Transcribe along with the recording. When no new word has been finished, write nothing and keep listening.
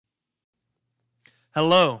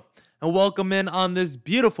Hello, and welcome in on this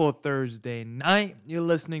beautiful Thursday night. You're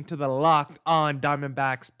listening to the Locked On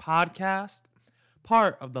Diamondbacks podcast,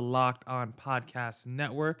 part of the Locked On Podcast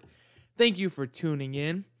Network. Thank you for tuning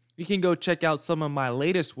in. You can go check out some of my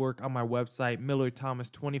latest work on my website,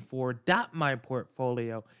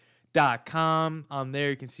 millerthomas24.myportfolio.com. On there,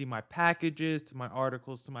 you can see my packages, to my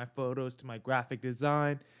articles, to my photos, to my graphic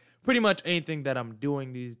design, pretty much anything that I'm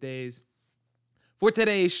doing these days. For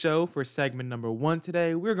today's show, for segment number 1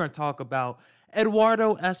 today, we're going to talk about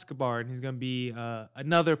Eduardo Escobar, and he's going to be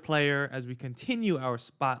another player as we continue our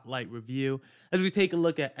spotlight review, as we take a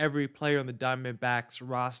look at every player on the Diamondbacks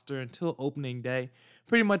roster until opening day,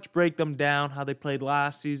 pretty much break them down, how they played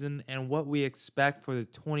last season, and what we expect for the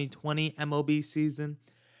 2020 MLB season.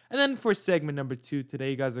 And then for segment number 2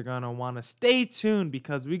 today, you guys are going to want to stay tuned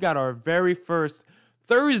because we got our very first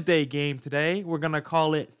Thursday game today. We're going to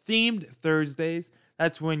call it Themed Thursdays.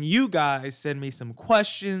 That's when you guys send me some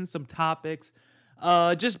questions, some topics,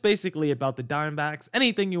 just basically about the Diamondbacks.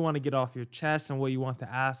 Anything you want to get off your chest and what you want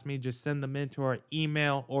to ask me, just send them into our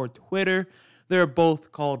email or Twitter. They're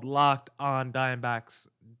both called Locked On Diamondbacks.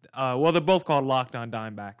 They're both called Locked On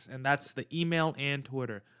Diamondbacks, and that's the email and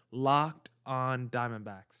Twitter, Locked On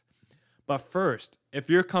Diamondbacks. But first, if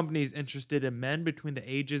your company is interested in men between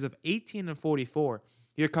the ages of 18 and 44,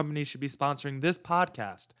 your company should be sponsoring this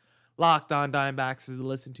podcast. Locked On Diamondbacks is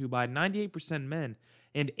listened to by 98% men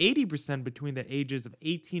and 80% between the ages of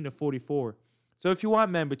 18 to 44. So if you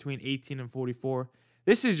want men between 18 and 44,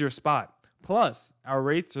 this is your spot. Plus, our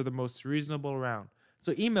rates are the most reasonable around.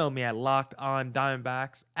 So email me at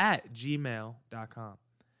lockedondiamondbacks@gmail.com.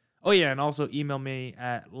 Oh yeah, and also email me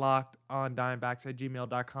at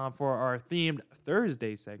lockedondiamondbacks@gmail.com for our themed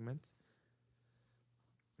Thursday segments.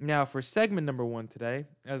 Now, for segment number 1 today,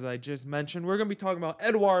 as I just mentioned, we're going to be talking about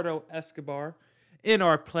Eduardo Escobar in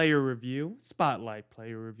our player review, Spotlight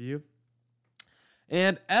player review.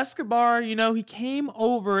 And Escobar, he came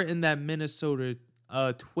over in that Minnesota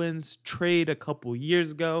Twins trade a couple years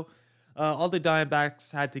ago. All the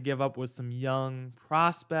Diamondbacks had to give up was some young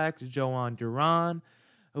prospects, Jhoan Duran,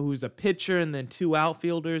 who's a pitcher, and then 2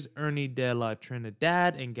 outfielders, Ernie De La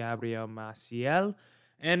Trinidad and Gabriel Maciel.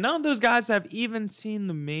 And none of those guys have even seen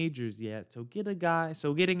the majors yet. So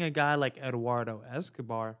getting a guy like Eduardo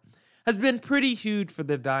Escobar has been pretty huge for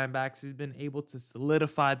the Diamondbacks. He's been able to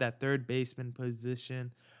solidify that third baseman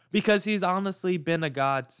position because he's honestly been a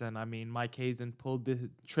godsend. I mean, Mike Hazen pulled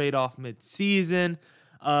the trade off mid-season.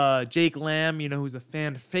 Jake Lamb, who's a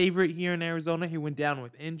fan favorite here in Arizona, he went down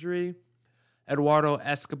with injury. Eduardo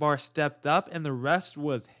Escobar stepped up, and the rest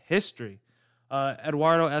was history.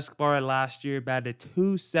 Eduardo Escobar last year batted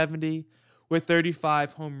 .270 with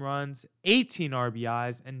 35 home runs, 18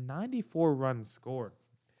 RBIs, and 94 runs scored.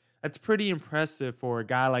 That's pretty impressive for a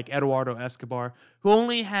guy like Eduardo Escobar, who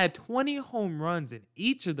only had 20 home runs in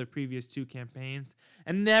each of the previous 2 campaigns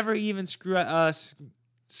and never even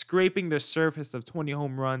scraping the surface of 20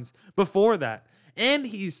 home runs before that. And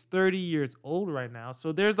he's 30 years old right now,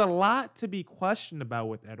 so there's a lot to be questioned about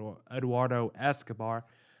with Eduardo Escobar.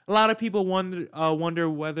 A lot of people wonder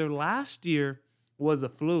whether last year was a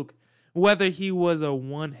fluke, whether he was a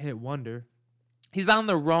one-hit wonder. He's on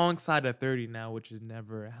the wrong side of 30 now, which is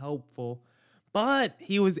never helpful. But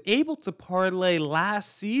he was able to parlay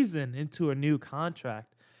last season into a new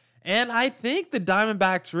contract. And I think the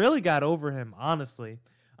Diamondbacks really got over him, honestly.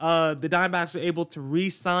 The Diamondbacks were able to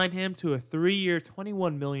re-sign him to a 3-year,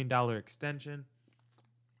 $21 million extension.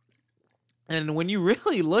 And when you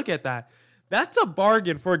really look at that, that's a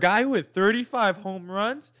bargain for a guy who had 35 home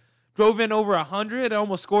runs, drove in over 100, and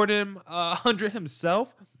almost scored him 100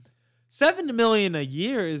 himself. $7 million a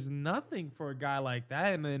year is nothing for a guy like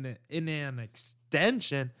that in an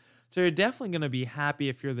extension. So you're definitely going to be happy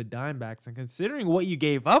if you're the Diamondbacks. And considering what you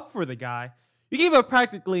gave up for the guy, you gave up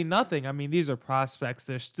practically nothing. I mean, these are prospects.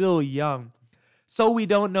 They're still young. So we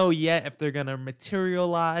don't know yet if they're going to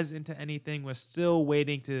materialize into anything. We're still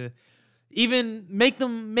waiting to even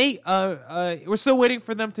we're still waiting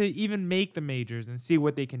for them to even make the majors and see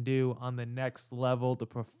what they can do on the next level, the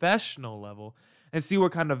professional level, and see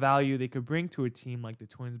what kind of value they could bring to a team like the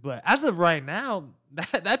Twins. But as of right now,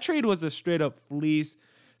 that trade was a straight up fleece.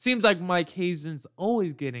 Seems like Mike Hazen's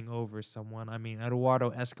always getting over someone. I mean,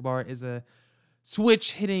 Eduardo Escobar is a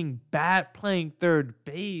switch hitting bat playing third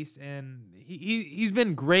base, and he's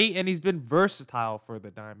been great, and he's been versatile for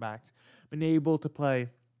the Diamondbacks. Been able to play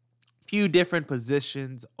few different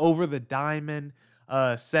positions over the diamond,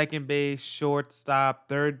 second base, shortstop,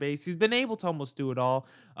 third base. He's been able to almost do it all.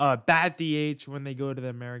 Bat DH when they go to the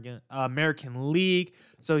American League.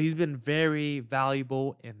 So he's been very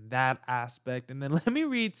valuable in that aspect. And then let me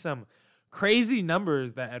read some crazy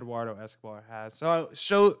numbers that Eduardo Escobar has. So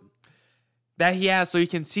you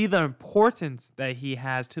can see the importance that he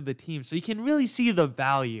has to the team. So you can really see the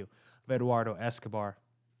value of Eduardo Escobar.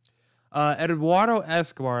 Eduardo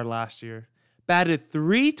Escobar last year batted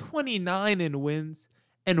 .329 in wins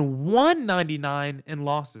and .199 in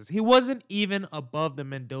losses. He wasn't even above the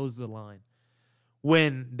Mendoza line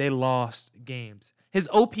when they lost games. His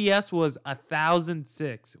OPS was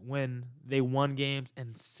 1,006 when they won games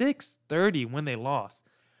and 630 when they lost.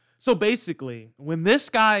 So basically, when this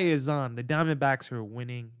guy is on, the Diamondbacks are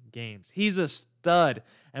winning games. He's a stud.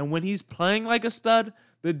 And when he's playing like a stud,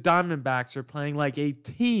 the Diamondbacks are playing like a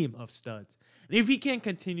team of studs. And if he can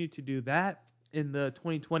continue to do that in the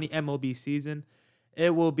 2020 MLB season,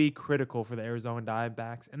 it will be critical for the Arizona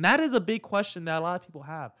Diamondbacks. And that is a big question that a lot of people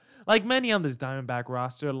have. Like many on this Diamondback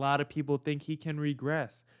roster, a lot of people think he can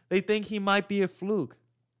regress. They think he might be a fluke.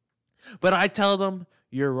 But I tell them,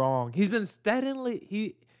 you're wrong. He's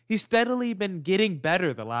steadily been getting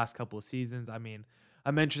better the last couple of seasons. I mean,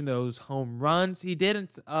 I mentioned those home runs.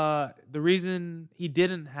 The reason he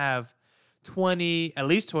didn't have at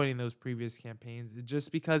least 20 in those previous campaigns is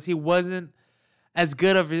just because he wasn't as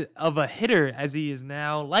good of a hitter as he is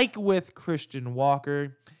now. Like with Christian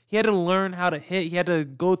Walker, he had to learn how to hit. He had to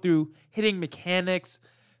go through hitting mechanics,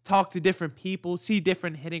 talk to different people, see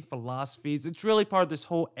different hitting philosophies. It's really part of this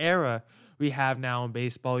whole era we have now in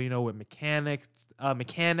baseball, with mechanics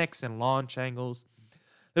and launch angles.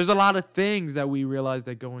 There's a lot of things that we realize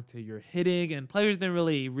that go into your hitting, and players didn't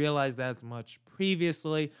really realize that as much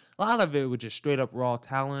previously. A lot of it was just straight up raw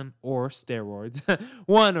talent or steroids,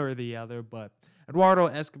 one or the other. But Eduardo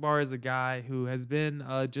Escobar is a guy who has been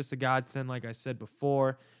just a godsend, like I said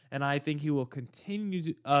before, and I think he will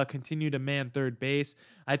continue to man third base.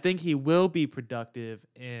 I think he will be productive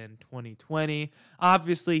in 2020.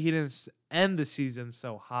 Obviously, he didn't end the season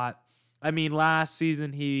so hot. I mean, last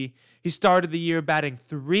season he started the year batting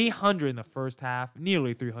 .300 in the first half,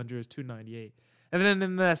 nearly .300, is .298. And then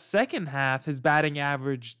in the second half, his batting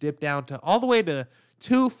average dipped down to all the way to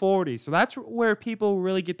 .240. So that's where people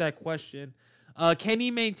really get that question. Can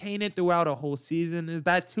he maintain it throughout a whole season? Is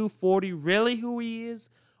that .240 really who he is?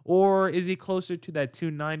 Or is he closer to that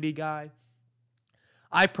 .290 guy?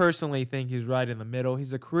 I personally think he's right in the middle.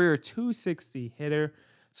 He's a career .260 hitter.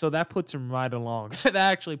 So that puts him right along. That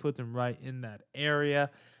actually puts him right in that area.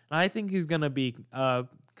 And I think he's going to be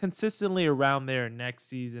consistently around there next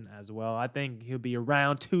season as well. I think he'll be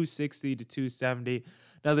around .260 to .270,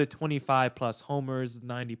 another 25-plus homers,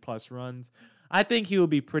 90-plus runs. I think he will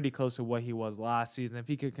be pretty close to what he was last season. If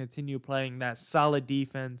he could continue playing that solid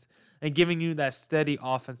defense and giving you that steady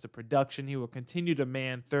offensive production, he will continue to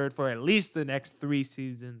man third for at least the next 3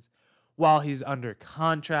 seasons while he's under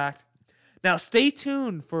contract. Now, stay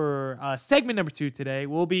tuned for segment number 2 today.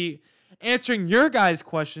 We'll be answering your guys'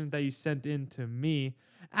 questions that you sent in to me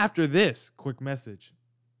after this quick message.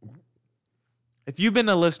 If you've been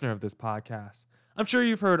a listener of this podcast, I'm sure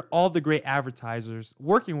you've heard all the great advertisers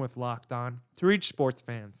working with Locked On to reach sports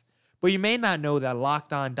fans. But you may not know that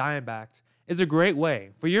Locked On Diamondbacks is a great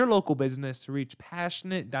way for your local business to reach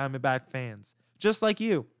passionate Diamondback fans, just like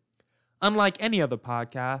you. Unlike any other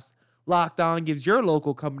podcast, Locked On gives your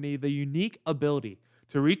local company the unique ability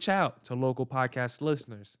to reach out to local podcast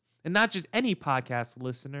listeners. And not just any podcast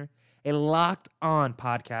listener, a Locked On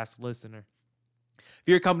podcast listener. If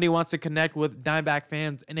your company wants to connect with Diamondback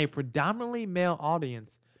fans in a predominantly male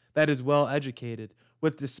audience that is well educated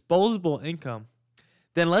with disposable income,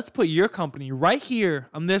 then let's put your company right here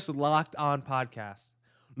on this Locked On podcast.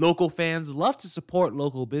 Local fans love to support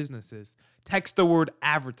local businesses. Text the word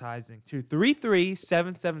advertising to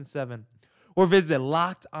 33777 or visit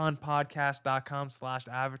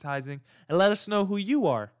lockedonpodcast.com/advertising and let us know who you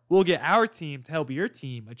are. We'll get our team to help your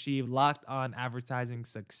team achieve Locked On advertising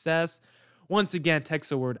success. Once again, text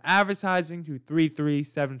the word advertising to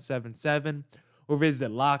 33777 or visit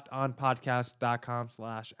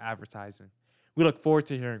lockedonpodcast.com/advertising. We look forward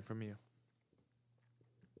to hearing from you.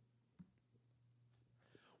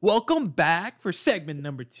 Welcome back for segment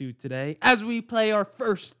number 2 today as we play our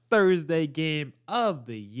first Thursday game of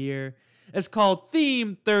the year. It's called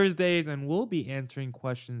Theme Thursdays, and we'll be answering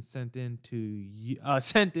questions sent in to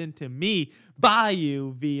me by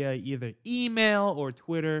you via either email or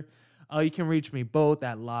Twitter. You can reach me both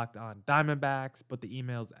at Locked On Diamondbacks, but the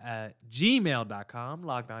email's at gmail.com,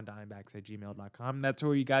 lockedondiamondbacks@gmail.com. That's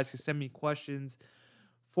where you guys can send me questions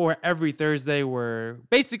for every Thursday, where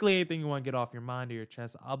basically anything you want to get off your mind or your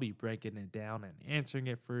chest, I'll be breaking it down and answering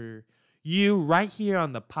it for you right here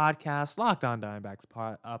on the podcast, Locked On Diamondbacks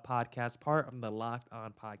podcast, part of the Locked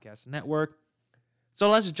On Podcast Network. So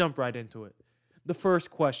let's jump right into it. The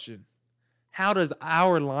first question: How does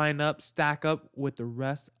our lineup stack up with the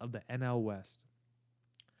rest of the NL West?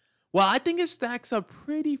 Well, I think it stacks up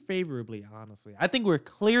pretty favorably, honestly. I think we're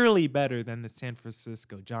clearly better than the San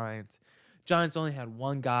Francisco Giants. Giants only had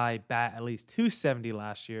one guy bat at least 270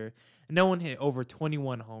 last year, and no one hit over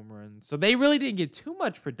 21 home runs. So they really didn't get too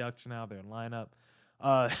much production out of their lineup.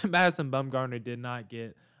 Madison Bumgarner did not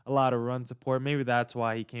get a lot of run support. Maybe that's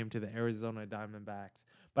why he came to the Arizona Diamondbacks.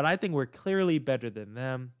 But I think we're clearly better than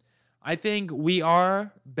them. I think we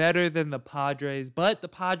are better than the Padres, but the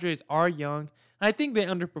Padres are young. I think they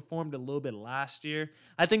underperformed a little bit last year.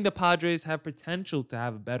 I think the Padres have potential to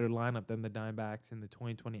have a better lineup than the Diamondbacks in the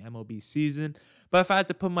 2020 MLB season. But if I had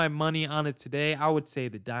to put my money on it today, I would say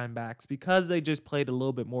the Diamondbacks because they just played a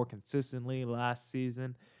little bit more consistently last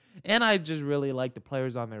season. And I just really like the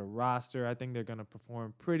players on their roster. I think they're going to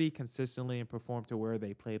perform pretty consistently and perform to where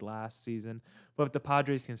they played last season. But if the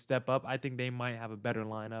Padres can step up, I think they might have a better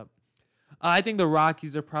lineup. I think the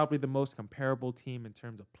Rockies are probably the most comparable team in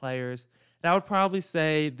terms of players. And I would probably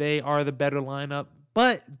say they are the better lineup,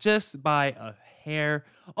 but just by a hair,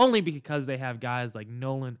 only because they have guys like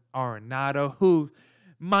Nolan Arenado, who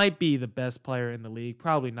might be the best player in the league.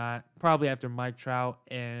 Probably not. Probably after Mike Trout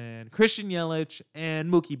and Christian Yelich and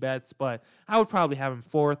Mookie Betts, but I would probably have him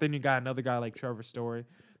fourth. Then you got another guy like Trevor Story.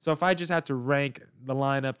 So if I just had to rank the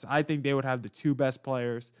lineups, I think they would have the two best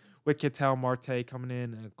players, with Ketel Marte coming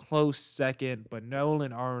in a close second, but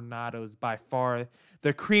Nolan Arenado is by far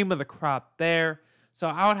the cream of the crop there. So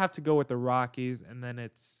I would have to go with the Rockies, and then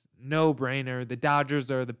it's no-brainer. The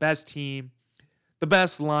Dodgers are the best team, the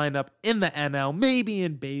best lineup in the NL, maybe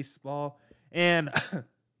in baseball. And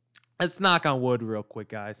let's knock on wood real quick,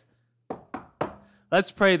 guys.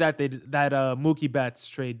 Let's pray that Mookie Betts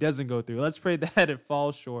trade doesn't go through. Let's pray that it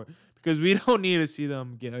falls short because we don't need to see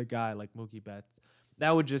them get a guy like Mookie Betts.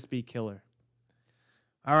 That would just be killer.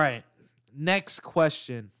 All right. Next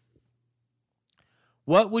question.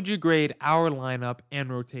 What would you grade our lineup and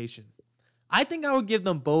rotation? I think I would give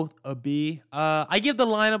them both a B. I give the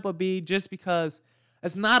lineup a B just because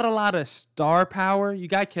it's not a lot of star power. You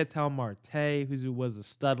got Ketel Marte, who was a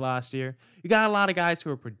stud last year. You got a lot of guys who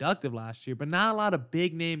were productive last year, but not a lot of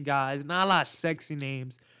big-name guys, not a lot of sexy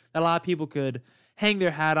names that a lot of people could hang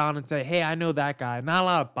their hat on and say, hey, I know that guy. Not a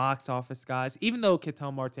lot of box office guys, even though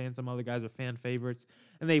Ketel Marte and some other guys are fan favorites,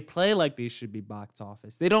 and they play like they should be box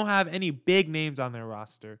office. They don't have any big names on their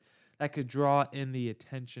roster that could draw in the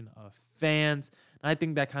attention of fans. And I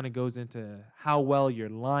think that kind of goes into how well your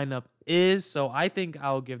lineup is. So I think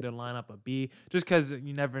I'll give their lineup a B just because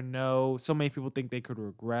you never know. So many people think they could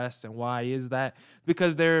regress. And why is that?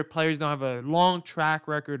 Because their players don't have a long track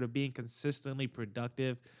record of being consistently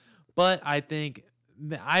productive. But I think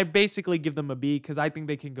I basically give them a B because I think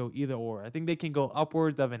they can go either or. I think they can go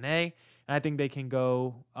upwards of an A, and I think they can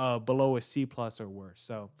go below a C plus or worse.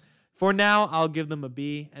 So for now, I'll give them a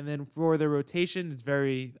B. And then for the rotation, it's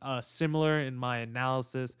very similar in my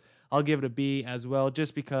analysis. I'll give it a B as well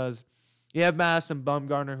just because you have Madison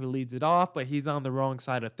Bumgarner who leads it off, but he's on the wrong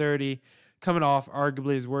side of 30, coming off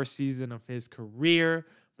arguably his worst season of his career.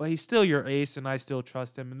 But he's still your ace, and I still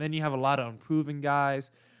trust him. And then you have a lot of unproven guys.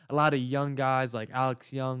 A lot of young guys like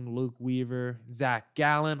Alex Young, Luke Weaver, Zach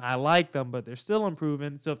Gallen. I like them, but they're still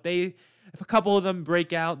improving. So if a couple of them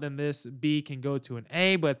break out, then this B can go to an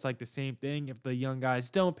A, but it's like the same thing. If the young guys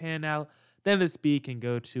don't pan out, then this B can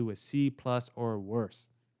go to a C plus or worse.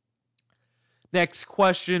 Next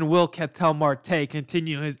question, will Ketel Marte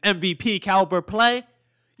continue his MVP caliber play?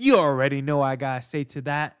 You already know I gotta say to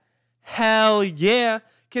that. Hell yeah.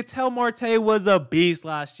 Ketel Marte was a beast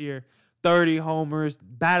last year. 30 homers,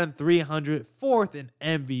 batting .300, fourth in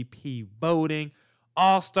MVP voting,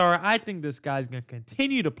 all-star. I think this guy's going to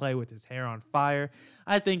continue to play with his hair on fire.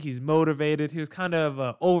 I think he's motivated. He was kind of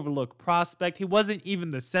an overlooked prospect. He wasn't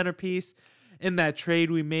even the centerpiece in that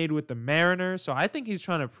trade we made with the Mariners, so I think he's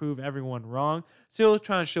trying to prove everyone wrong. Still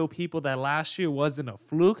trying to show people that last year wasn't a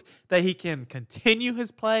fluke, that he can continue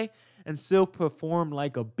his play and still perform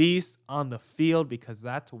like a beast on the field because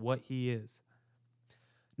that's what he is.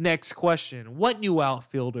 Next question. What new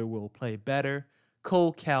outfielder will play better?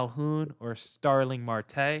 Cole Calhoun or Starling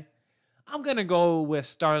Marte? I'm going to go with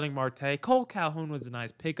Starling Marte. Cole Calhoun was a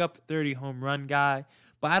nice pickup, 30 home run guy,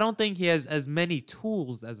 but I don't think he has as many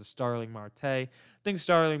tools as a Starling Marte. I think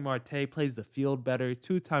Starling Marte plays the field better,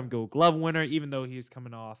 2-time Gold Glove winner, even though he's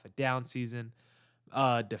coming off a down season.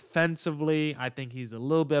 Defensively, I think he's a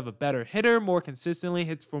little bit of a better hitter, more consistently,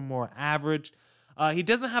 hits for more average. He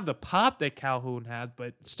doesn't have the pop that Calhoun has,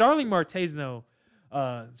 but Starling Marte's no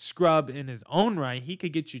scrub in his own right. He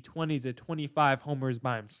could get you 20 to 25 homers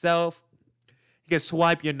by himself. He could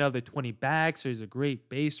swipe you another 20 bags, so he's a great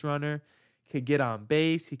base runner. could get on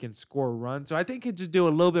base, he can score runs. So I think he could just do a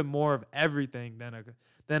little bit more of everything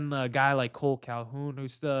than a guy like Cole Calhoun,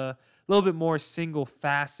 who's a little bit more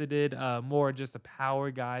single-faceted, more just a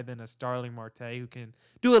power guy than a Starling Marte, who can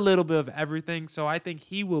do a little bit of everything. So I think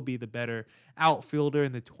he will be the better outfielder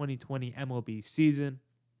in the 2020 MLB season.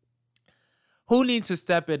 Who needs to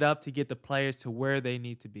step it up to get the players to where they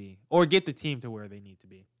need to be, or get the team to where they need to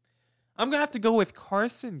be? I'm going to have to go with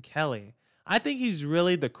Carson Kelly. I think he's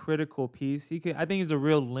really the critical piece. I think he's a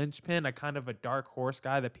real linchpin, a kind of a dark horse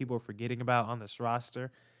guy that people are forgetting about on this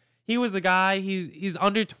roster. He was a guy, he's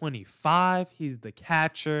under 25. He's the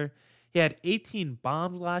catcher. He had 18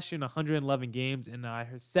 bombs last year in 111 games, and I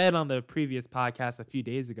said on the previous podcast a few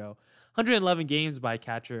days ago, 111 games by a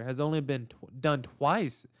catcher has only been done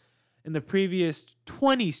twice in the previous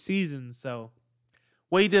 20 seasons. So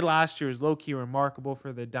what he did last year is low-key remarkable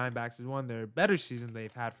for the Diamondbacks. It's one of their better seasons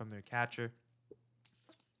they've had from their catcher.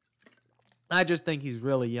 I just think he's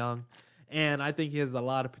really young, and I think he has a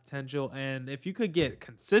lot of potential. And if you could get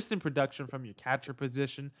consistent production from your catcher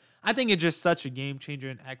position, I think it's just such a game changer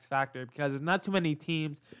and X factor, because there's not too many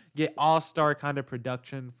teams get all-star kind of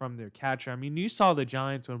production from their catcher. I mean, you saw the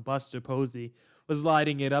Giants when Buster Posey was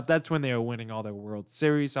lighting it up. That's when they were winning all their World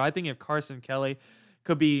Series. So I think if Carson Kelly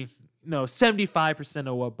could be 75%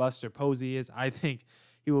 of what Buster Posey is, I think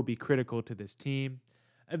he will be critical to this team.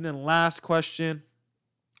 And then last question,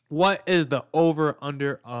 what is the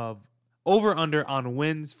over-under on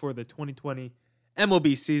wins for the 2020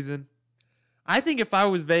 MLB season? I think if I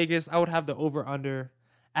was Vegas, I would have the over-under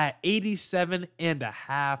at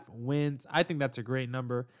 87.5 wins. I think that's a great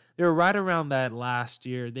number. They were right around that last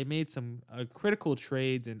year. They made some critical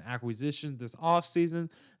trades and acquisitions this offseason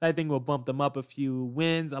that I think will bump them up a few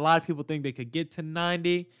wins. A lot of people think they could get to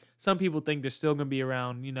 90. Some people think they're still going to be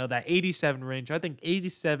around, that 87 range. I think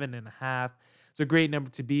 87.5 is a great number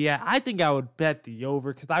to be at. I think I would bet the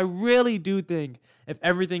over, because I really do think if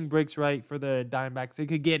everything breaks right for the Diamondbacks, they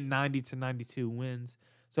could get 90 to 92 wins.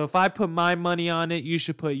 So if I put my money on it, you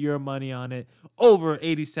should put your money on it. Over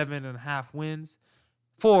 87.5 wins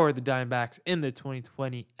for the Diamondbacks in the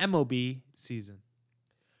 2020 MLB season.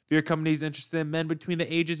 If your company is interested in men between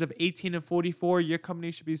the ages of 18 and 44, your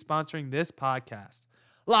company should be sponsoring this podcast.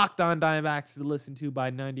 Locked On Diamondbacks is listened to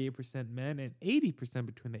by 98% men and 80%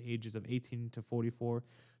 between the ages of 18 to 44.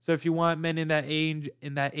 So if you want men in that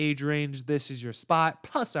age range, this is your spot.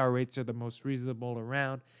 Plus, our rates are the most reasonable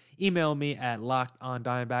around. Email me at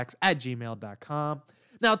lockedondiamondbacks@gmail.com.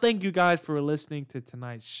 Now, thank you guys for listening to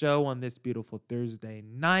tonight's show on this beautiful Thursday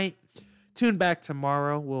night. Tune back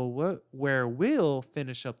tomorrow where we'll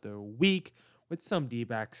finish up the week with some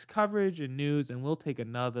D-backs coverage and news, and we'll take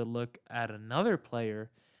another look at another player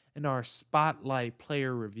in our Spotlight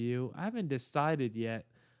Player Review. I haven't decided yet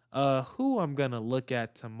who I'm going to look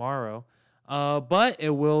at tomorrow, but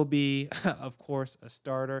it will be, of course, a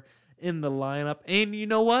starter in the lineup. And you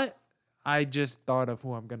know what? I just thought of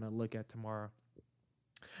who I'm going to look at tomorrow.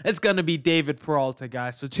 It's going to be David Peralta,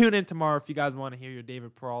 guys. So tune in tomorrow if you guys want to hear your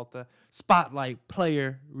David Peralta Spotlight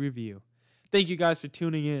Player Review. Thank you guys for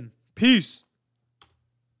tuning in. Peace.